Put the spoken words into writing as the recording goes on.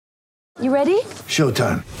You ready?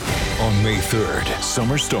 Showtime. On May 3rd,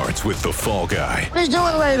 summer starts with The Fall Guy. Let's do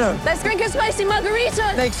it later. Let's drink a spicy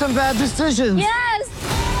margarita. Make some bad decisions. Yes.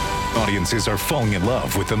 Audiences are falling in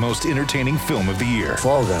love with the most entertaining film of the year.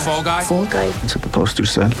 Fall Guy. Fall Guy? Fall guy. That's what the poster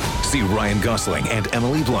said. See Ryan Gosling and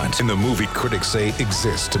Emily Blunt in the movie critics say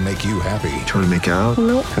exists to make you happy. Trying to make it out?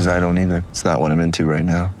 Nope. Because I don't either. It's not what I'm into right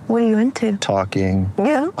now. What are you into? Talking.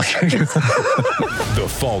 Yeah. The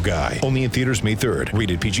Fall Guy. Only in theaters May 3rd.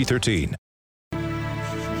 Rated PG-13.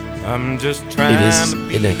 I'm just trying. It is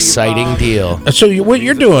an exciting deal. So what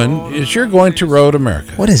you're doing is you're going to Road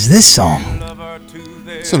America. What is this song?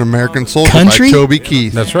 It's an American Soldier Country? by Toby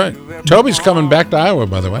Keith. That's right. Toby's coming back to Iowa,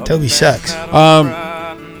 by the way. Toby sucks.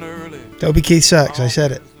 Toby Keith sucks. I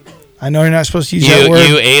said it. I know you're not supposed to use that word.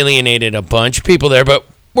 You alienated a bunch of people there, but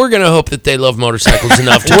we're going to hope that they love motorcycles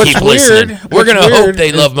enough to What's keep weird- listening. We're what's going to hope weird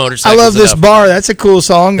they love I motorcycles love this enough. bar. That's a cool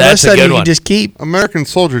song. The That's rest a of it good you one. can just keep. American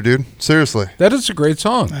Soldier, dude. Seriously. That is a great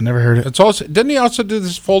song. I never heard it. It's also didn't he also do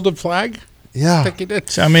this folded flag? I Yeah. think he did.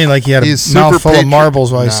 So, I mean, like he had a He's mouthful of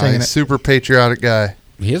marbles while he's singing he's it. super patriotic guy.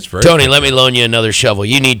 He is very Tony, let me loan you another shovel.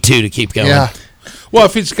 You need two to keep going. Yeah. well.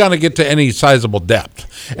 If he's going to get to any sizable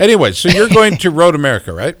depth, anyway. So you're going to Road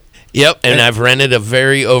America, right? Yep, and I've rented a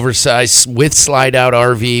very oversized with slide-out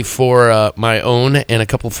RV for my own and a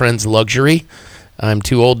couple friends' luxury. I'm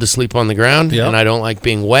too old to sleep on the ground, Yep. and I don't like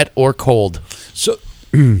being wet or cold. So,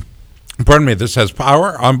 pardon me. This has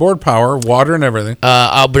power, onboard power, water, and everything.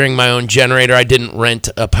 I'll bring my own generator. I didn't rent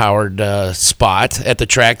a powered spot at the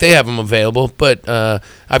track. They have them available, but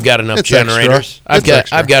I've got enough It's generators. extra.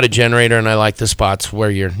 I've got a generator, and I like the spots where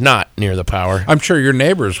you're not near the power. I'm sure your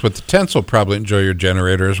neighbors with the tents will probably enjoy your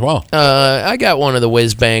generator as well. I got one of the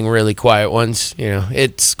whiz bang really quiet ones. You know,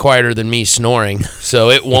 it's quieter than me snoring, so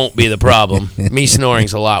it won't be the problem. Me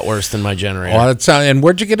snoring's a lot worse than my generator. Well, and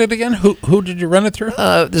where'd you get it again? Who did you rent it through?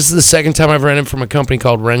 This is the second time I've rented from a company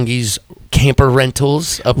called Runge's Camper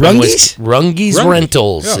Rentals. Up Runge's? in Runge's Runge's.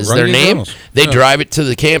 Rentals Yeah, is their Runge's name. Rentals. They Yeah. drive it to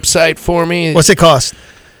the campsite for me. What's it cost?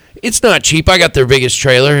 It's not cheap. I got their biggest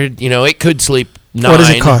trailer. You know, it could sleep 9. What does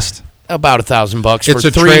it cost? About $1,000 for It's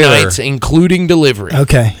a 3 trailer. nights, including delivery.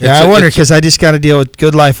 Okay. It's Yeah, a- I wonder it's a- because I just got to deal with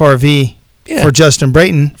Good Life RV Yeah. for Justin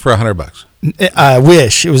Brayton. For $100. I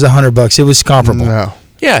wish it was $100. It was comparable. No.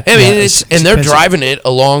 Yeah, I mean, Yeah, it's and they're expensive. driving it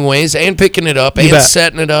a long ways and picking it up You and bet.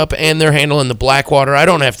 setting it up, and they're handling the Blackwater. I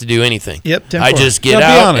don't have to do anything. Yep, 10 I for it. just get Now, be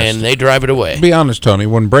out honest. and they drive it away. Be honest, Tony.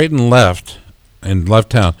 When Brayton left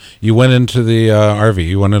town, you went into the RV.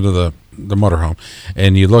 You went into the motorhome,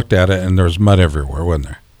 and you looked at it, and there was mud everywhere, wasn't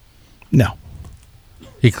there? No,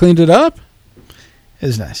 He cleaned it up? it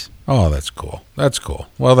was nice. Oh, that's cool. That's cool.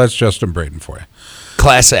 Well, that's Justin Brayton for you.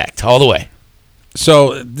 Class act all the way.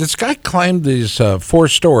 So this guy climbed these 4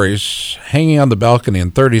 stories, hanging on the balcony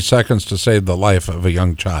in 30 seconds to save the life of a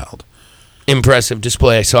young child. Impressive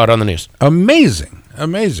display. I saw it on the news. Amazing.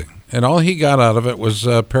 Amazing. And all he got out of it was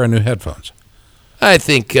a pair of new headphones. I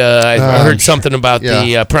think I heard something about yeah.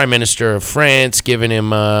 the Prime Minister of France giving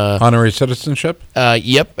him. Honorary citizenship?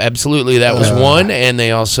 Yep, absolutely. That was one, and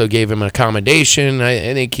they also gave him accommodation.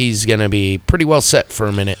 I think he's going to be pretty well set for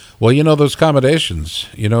a minute. Well, you know those accommodations.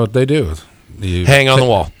 You know what they do. You Hang on the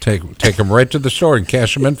wall. Take them right to the store and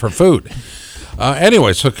cash them in for food.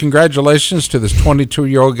 Anyway, so congratulations to this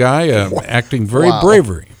 22-year-old guy acting very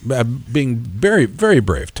bravery, being very, very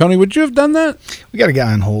brave. Tony, would you have done that? We got a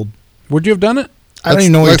guy on hold. Would you have done it? I don't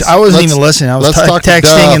even know. I wasn't even listening. I was talk to texting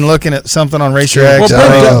Duff. and looking at something on Racer X.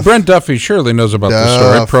 Well, Brent Duffy surely knows about the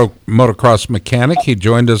story. Pro motocross mechanic. He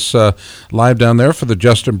joined us live down there for the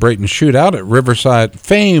Justin Brayton shootout at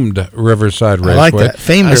famed Riverside Raceway. I like that.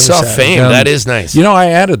 Famed I saw Riverside. fame. That is nice. You know, I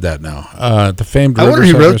added that now. The famed I wonder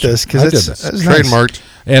who Riverside wrote Raceway. this because I did it's that. nice. Trademarked.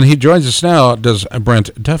 And he joins us now, does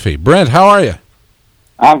Brent Duffy. Brent, how are you?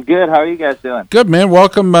 I'm good. How are you guys doing? Good, man.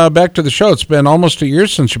 Welcome back to the show. It's been almost a year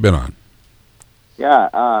since you've been on.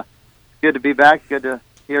 Yeah, good to be back. Good to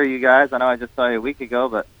hear you guys. I know I just saw you a week ago,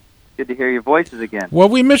 but good to hear your voices again. Well,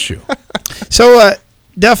 we miss you. So,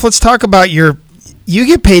 Duff, let's talk about you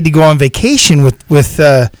get paid to go on vacation with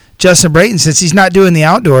Justin Brayton since he's not doing the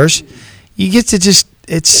outdoors. You get to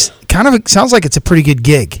it's kind of sounds like it's a pretty good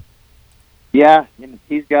gig. Yeah,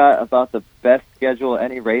 he's got about the best schedule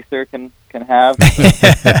any racer can have. I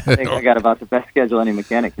think I got about the best schedule any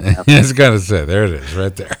mechanic can have. I was going to say, there it is,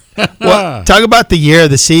 right there. Well, talk about the year,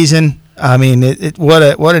 the season. I mean,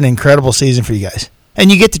 what an incredible season for you guys.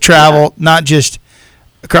 And you get to travel, not just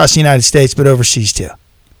across the United States, but overseas too.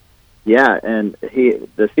 Yeah, and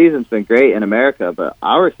the season's been great in America, but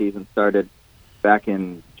our season started back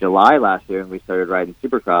in July last year, and we started riding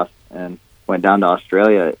Supercross and went down to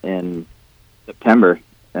Australia in September,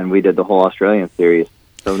 and we did the whole Australian series.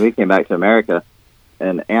 So when we came back to America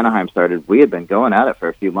and Anaheim started, we had been going at it for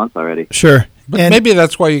a few months already. Sure. But And- maybe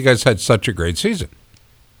that's why you guys had such a great season.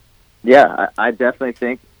 Yeah, I definitely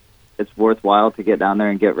think it's worthwhile to get down there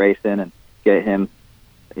and get racing and get him,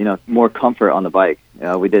 more comfort on the bike.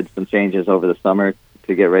 We did some changes over the summer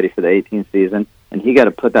to get ready for the 18 season, and he got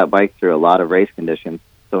to put that bike through a lot of race conditions.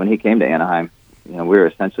 So when he came to Anaheim, we were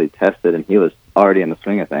essentially tested, and he was already in the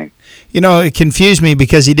swing of things. It confused me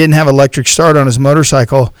because he didn't have electric start on his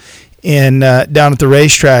motorcycle down at the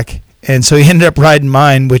racetrack. And so he ended up riding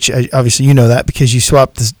mine, which obviously you know that because you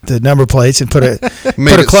swapped the number plates and put a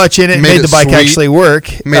clutch in it and made the bike sweet. actually work.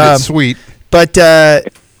 Made it sweet. But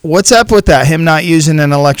what's up with that, him not using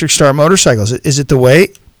an electric start motorcycle? Is it the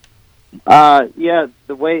weight? Yeah,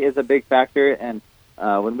 the weight is a big factor, and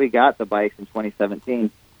when we got the bikes in 2017,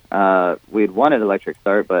 we'd wanted electric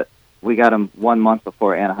start, but we got them 1 month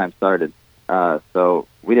before Anaheim started. So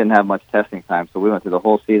we didn't have much testing time, so we went through the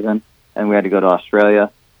whole season, and we had to go to Australia.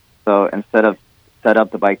 So instead of set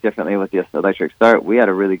up the bike differently with the electric start, we had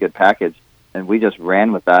a really good package, and we just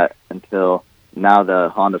ran with that until now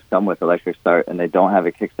the Hondas come with electric start, and they don't have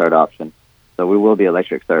a kickstart option. So we will be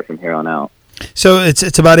electric start from here on out. So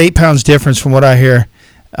it's about 8 pounds difference from what I hear,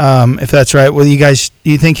 if that's right. Do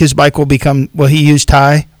you think his bike will he use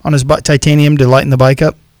on his titanium to lighten the bike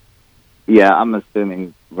up? Yeah, I'm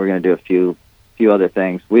assuming we're going to do a few other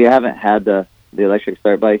things. We haven't had the electric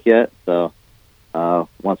start bike yet, so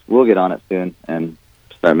once we'll get on it soon and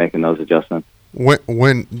start making those adjustments.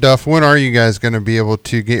 When are you guys going to be able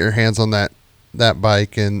to get your hands on that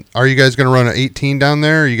bike? And are you guys going to run an 18 down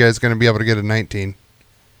there, or are you guys going to be able to get a 19?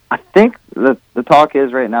 I think the talk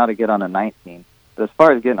is right now to get on a 19. But as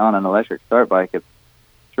far as getting on an electric start bike, it's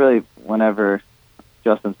really whenever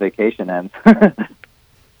Justin's vacation ends.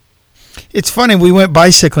 It's funny, we went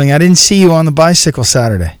bicycling. I didn't see you on the bicycle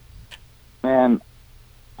Saturday. Man,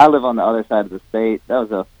 I live on the other side of the state. It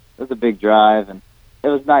was a big drive, and it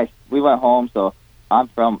was nice. We went home, so I'm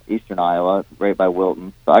from eastern Iowa, right by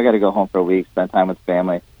Wilton. So I got to go home for a week, spend time with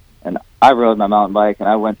family. And I rode my mountain bike, and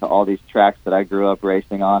I went to all these tracks that I grew up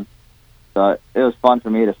racing on. So it was fun for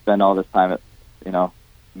me to spend all this time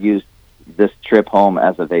use this trip home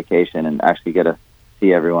as a vacation and actually get to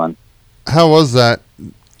see everyone. How was that?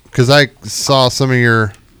 Because I saw some of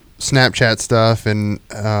your Snapchat stuff, and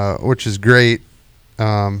which is great.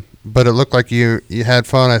 But it looked like you had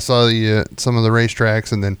fun. I saw some of the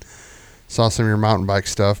racetracks, and then saw some of your mountain bike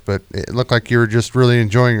stuff. But it looked like you were just really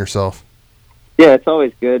enjoying yourself. Yeah, it's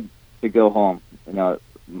always good to go home.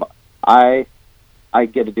 I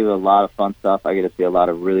get to do a lot of fun stuff. I get to see a lot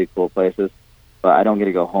of really cool places, but I don't get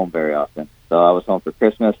to go home very often. So I was home for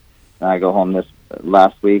Christmas, and I go home this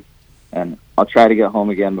last week, and I'll try to get home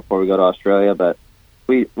again before we go to Australia. But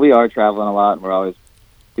we are traveling a lot, and we're always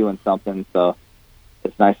doing something. So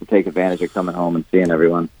it's nice to take advantage of coming home and seeing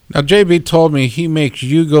everyone. Now, JB told me he makes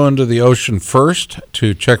you go into the ocean first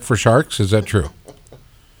to check for sharks. Is that true?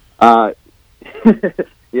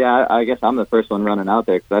 Yeah, I guess I'm the first one running out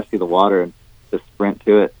there because I see the water and just sprint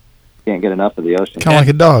to it. Can't get enough of the ocean. Kind of like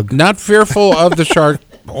a dog. Not fearful of the shark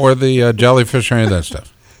or the jellyfish or any of that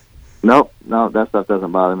stuff? Nope, no, that stuff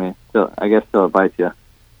doesn't bother me. I guess still it bites you.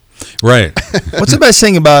 Right. What's the best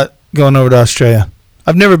thing about going over to Australia?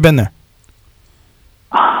 I've never been there.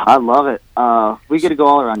 I love it. We get to go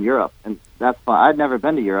all around Europe, and that's fun. I'd never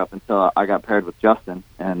been to Europe until I got paired with Justin,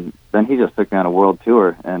 and then he just took me on a world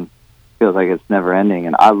tour, and feels like it's never ending.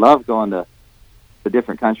 And I love going to the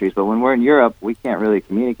different countries, but when we're in Europe, we can't really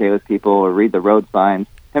communicate with people or read the road signs.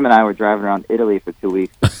 Him and I were driving around Italy for 2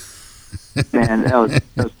 weeks, and it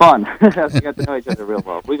was fun. We got to know each other real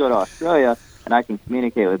well. We go to Australia, and I can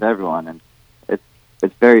communicate with everyone, and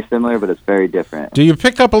it's very similar, but it's very different. Do you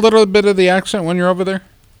pick up a little bit of the accent when you're over there?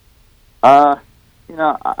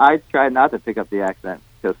 I try not to pick up the accent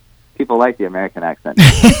because people like the American accent.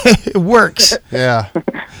 It works. Yeah.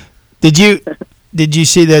 Did you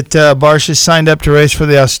see that Barsh has signed up to race for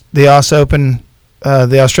the Aus Open,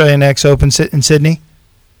 the Australian X Open in Sydney?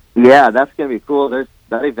 Yeah, that's gonna be cool.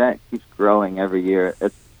 That event keeps growing every year.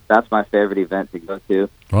 That's my favorite event to go to.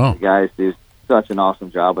 Wow. The guys do such an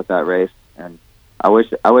awesome job with that race, and I wish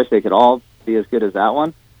they could all be as good as that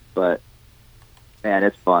one. But man,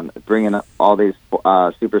 it's fun bringing all these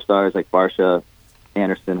superstars like Barsha,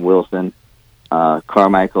 Anderson, Wilson,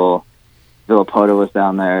 Carmichael, Villapoto was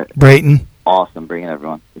down there. Brayton. Awesome, bringing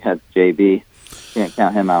everyone. We had JB. Can't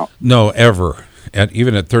count him out. No, ever.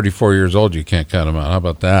 Even at 34 years old, you can't count him out. How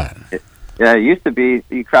about that? Yeah, it used to be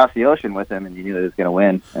you cross the ocean with him and you knew he was going to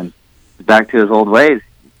win. And back to his old ways,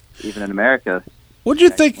 even in America. What'd you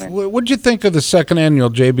think of the second annual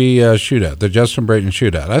JB shootout, the Justin Brayton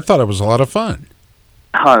shootout? I thought it was a lot of fun.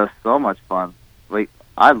 Oh, it was so much fun.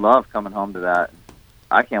 I love coming home to that.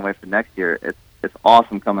 I can't wait for next year. It's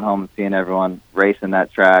awesome coming home and seeing everyone racing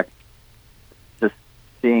that track. Just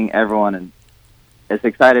seeing everyone, and as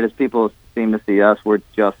excited as people seem to see us, we're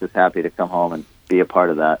just as happy to come home and be a part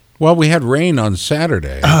of that. Well, we had rain on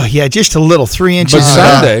Saturday. Oh yeah, just a little, 3 inches. But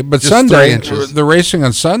Just 3 Sunday, inches. the racing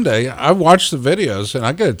on Sunday, I watched the videos, and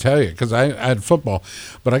I got to tell you, because I had football,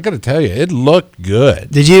 but I got to tell you, it looked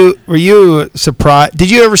good. Were you surprised?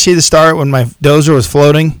 Did you ever see the start when my dozer was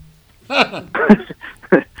floating?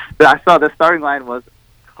 I saw the starting line was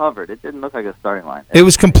covered. It didn't look like a starting line. It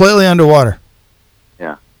was completely underwater.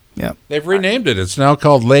 Yeah. Yeah. They've renamed it. It's now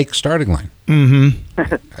called Lake Starting Line.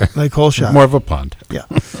 Mm-hmm. Like whole shot. More of a pond. Yeah.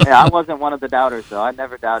 Yeah, I wasn't one of the doubters, though. I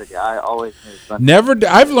never doubted you. I always knew something.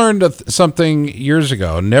 I've learned something years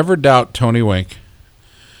ago. Never doubt Tony Wink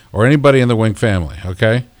or anybody in the Wink family,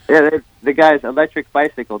 okay? Yeah, the guy's electric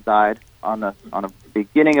bicycle died on a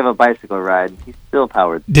beginning of a bicycle ride. He's still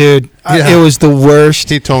powered. Dude, it was the worst.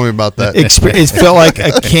 He told me about that. It felt like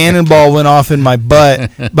a cannonball went off in my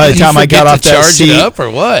butt by the time I got off that charge seat. it up or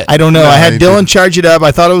what? I don't know. No, I had he Dylan didn't. charge it up.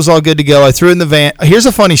 I thought it was all good to go. I threw it in the van. Here's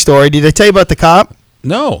a funny story. Did I tell you about the cop?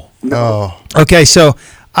 No. Oh, Okay, so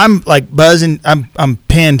I'm like buzzing. I'm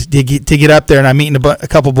pinned to get up there, and I'm meeting a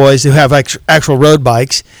couple boys who have actual road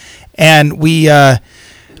bikes, and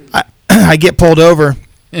I get pulled over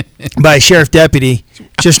by a sheriff deputy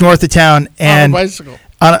just north of town, and on a bicycle.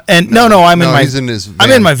 he's in his van.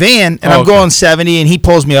 I'm in my van, and I'm going 70, and he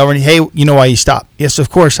pulls me over, and hey, you know why you stopped? Yes, of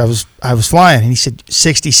course, I was flying, and he said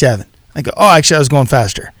 67. I go, oh, actually, I was going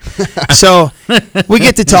faster. So we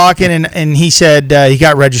get to talking, and he said he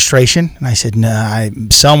got registration, and I said,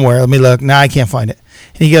 I'm somewhere. Let me look. I can't find it.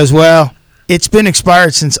 And he goes, well, it's been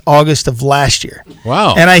expired since August of last year.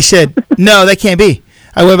 Wow. And I said, no, that can't be.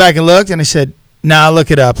 I went back and looked, and I said,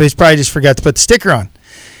 look it up. He's probably just forgot to put the sticker on.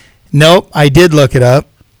 Nope, I did look it up,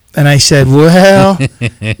 and I said, well,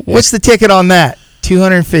 what's the ticket on that?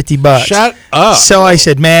 $250. Shut up. So I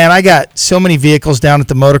said, man, I got so many vehicles down at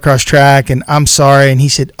the motocross track, and I'm sorry. And he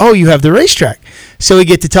said, oh, you have the racetrack. So we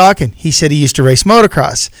get to talking. He said he used to race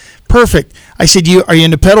motocross. Perfect. I said, are you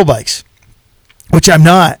into pedal bikes? Which I'm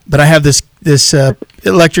not, but I have this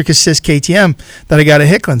electric assist KTM that I got at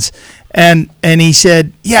Hicklin's. And he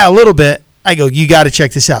said, yeah, a little bit. I go, you got to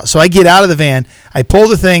check this out. So I get out of the van, I pull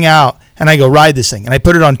the thing out, and I go, ride this thing. And I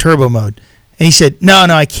put it on turbo mode. And he said, no,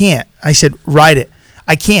 I can't. I said, ride it.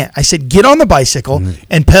 I can't. I said, get on the bicycle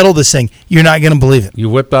and pedal this thing. You're not going to believe it. You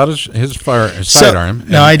whipped out his sidearm.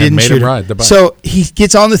 No, I didn't made shoot him it. ride the bike. So he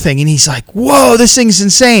gets on the thing, and he's like, whoa, this thing's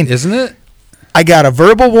insane. Isn't it? I got a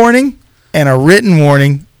verbal warning and a written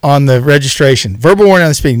warning on the registration. Verbal warning on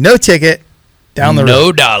the speeding. No ticket. Down the road.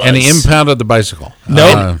 No dollars. And he impounded the bicycle.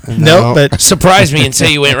 Nope. Nope. But Surprised me and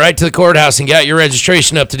say you went right to the courthouse and got your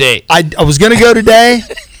registration up to date. I was going to go today,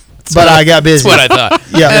 but I got busy. That's what I thought.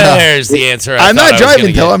 Yeah, no. There's the answer. I'm not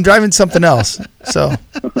driving, though. though. I'm driving something else. So,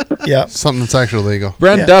 yeah. Something that's actually legal.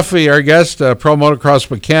 Brent Duffy, our guest, pro motocross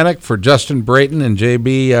mechanic for Justin Brayton and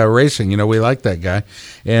JB Racing. You know, we like that guy.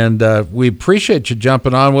 And we appreciate you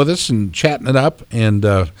jumping on with us and chatting it up and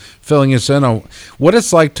filling us in on what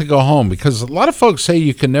it's like to go home. Because a lot of folks say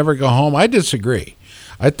you can never go home. I disagree.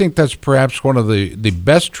 I think that's perhaps one of the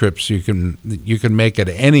best trips you can make at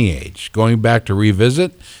any age, going back to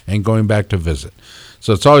revisit and going back to visit.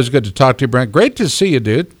 So it's always good to talk to you, Brent. Great to see you,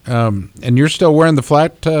 dude. And you're still wearing the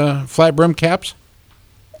flat brim caps?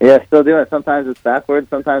 Yeah, still doing it. Sometimes it's backwards.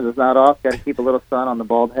 Sometimes it's not off. Got to keep a little sun on the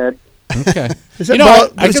bald head. Okay. Is that You know,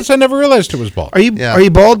 bald- I guess I never realized it was bald. Are you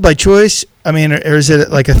bald by choice? I mean, or is it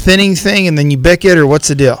like a thinning thing and then you bick it, or what's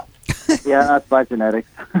the deal? Yeah, that's by genetics.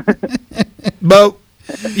 But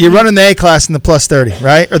you're running the A class and the plus 30,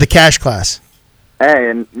 right? Or the cash class? Hey,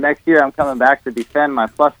 and next year I'm coming back to defend my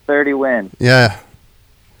plus 30 win. Yeah.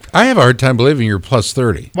 I have a hard time believing you're plus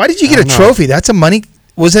 30. Why did you get a trophy? That's a money.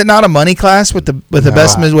 Was it not a money class with the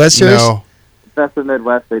best Midwest series? No. Best of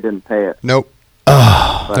Midwest, they didn't pay it. Nope.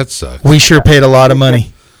 Oh, That sucks. we sure paid a lot of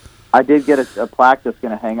money. I did get a plaque that's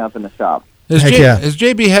going to hang up in the shop. Is Heck yeah.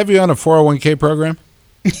 JB have you on a 401k program?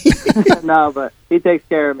 No, but he takes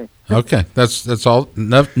care of me. Okay, that's all.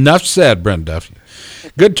 Enough said, Brent Duffy.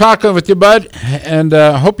 Good talking with you, bud, and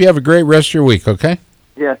hope you have a great rest of your week, okay?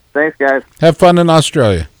 Yes, thanks, guys. Have fun in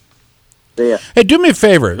Australia. See ya. Hey, do me a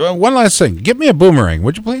favor. One last thing. Give me a boomerang,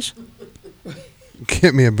 would you please?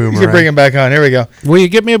 Get me a You boomerang. can bring him back on. Here we go. Will you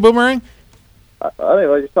get me a boomerang? I don't know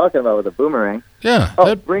what you're talking about with a boomerang. Yeah.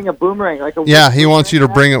 Oh, bring a boomerang like a. Yeah, he wants you to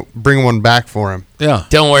bring one back for him. Yeah.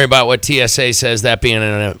 Don't worry about what TSA says, that being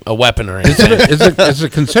a weapon or Is anything.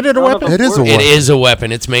 it considered a weapon? It is a It weapon. is a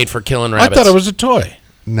weapon. It's made for killing I rabbits. thought it was a toy.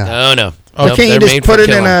 No. No, no. Or Nope, can't you they're just made put for it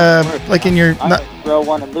in killing. like in your? I'm gonna throw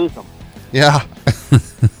one and lose them. Yeah,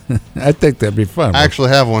 I think that'd be fun. I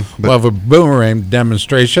actually have one. But We'll have a boomerang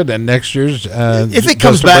demonstration at next year's. If it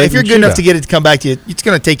comes Justin back, if Brayton you're good enough shootout. to get it to come back to you, it's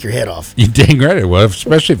going to take your head off. You dang right it will,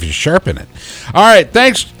 especially if you sharpen it. All right,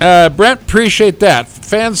 thanks, Brent. Appreciate that.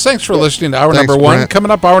 Fans, thanks for listening to hour Thanks, number 1. Brent.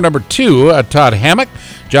 Coming up, hour number 2, Todd Hammock,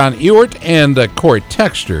 John Ewart, and Corey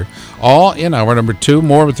Texter, all in hour number 2.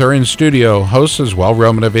 More with our in-studio hosts as well,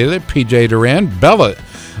 Roman Avila, PJ Duran, Bella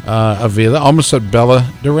Avila, almost said Bella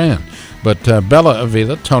Duran. But Bella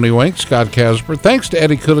Avila, Tony Wink, Scott Casper. Thanks to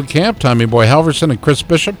Eddie Kulikamp, Tommy Boy Halverson, and Chris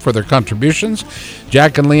Bishop for their contributions.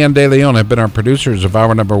 Jack and Leanne De Leon have been our producers of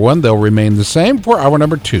hour number 1. They'll remain the same for hour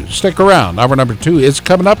number 2. Stick around. Hour number 2 is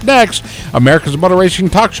coming up next. America's Motor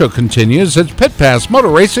Racing Talk Show continues. It's Pit Pass Motor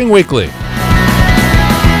Racing Weekly.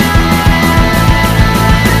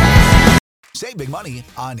 Save big money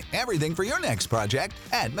on everything for your next project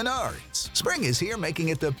at Menards. Spring is here, making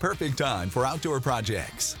it the perfect time for outdoor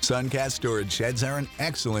projects. Suncast storage sheds are an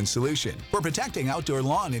excellent solution for protecting outdoor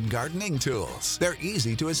lawn and gardening tools. They're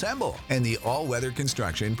easy to assemble, and the all-weather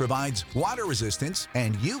construction provides water resistance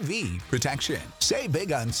and UV protection. Save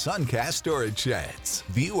big on Suncast storage sheds.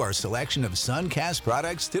 View our selection of Suncast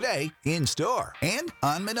products today in store and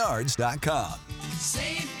on Menards.com.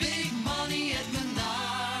 Save big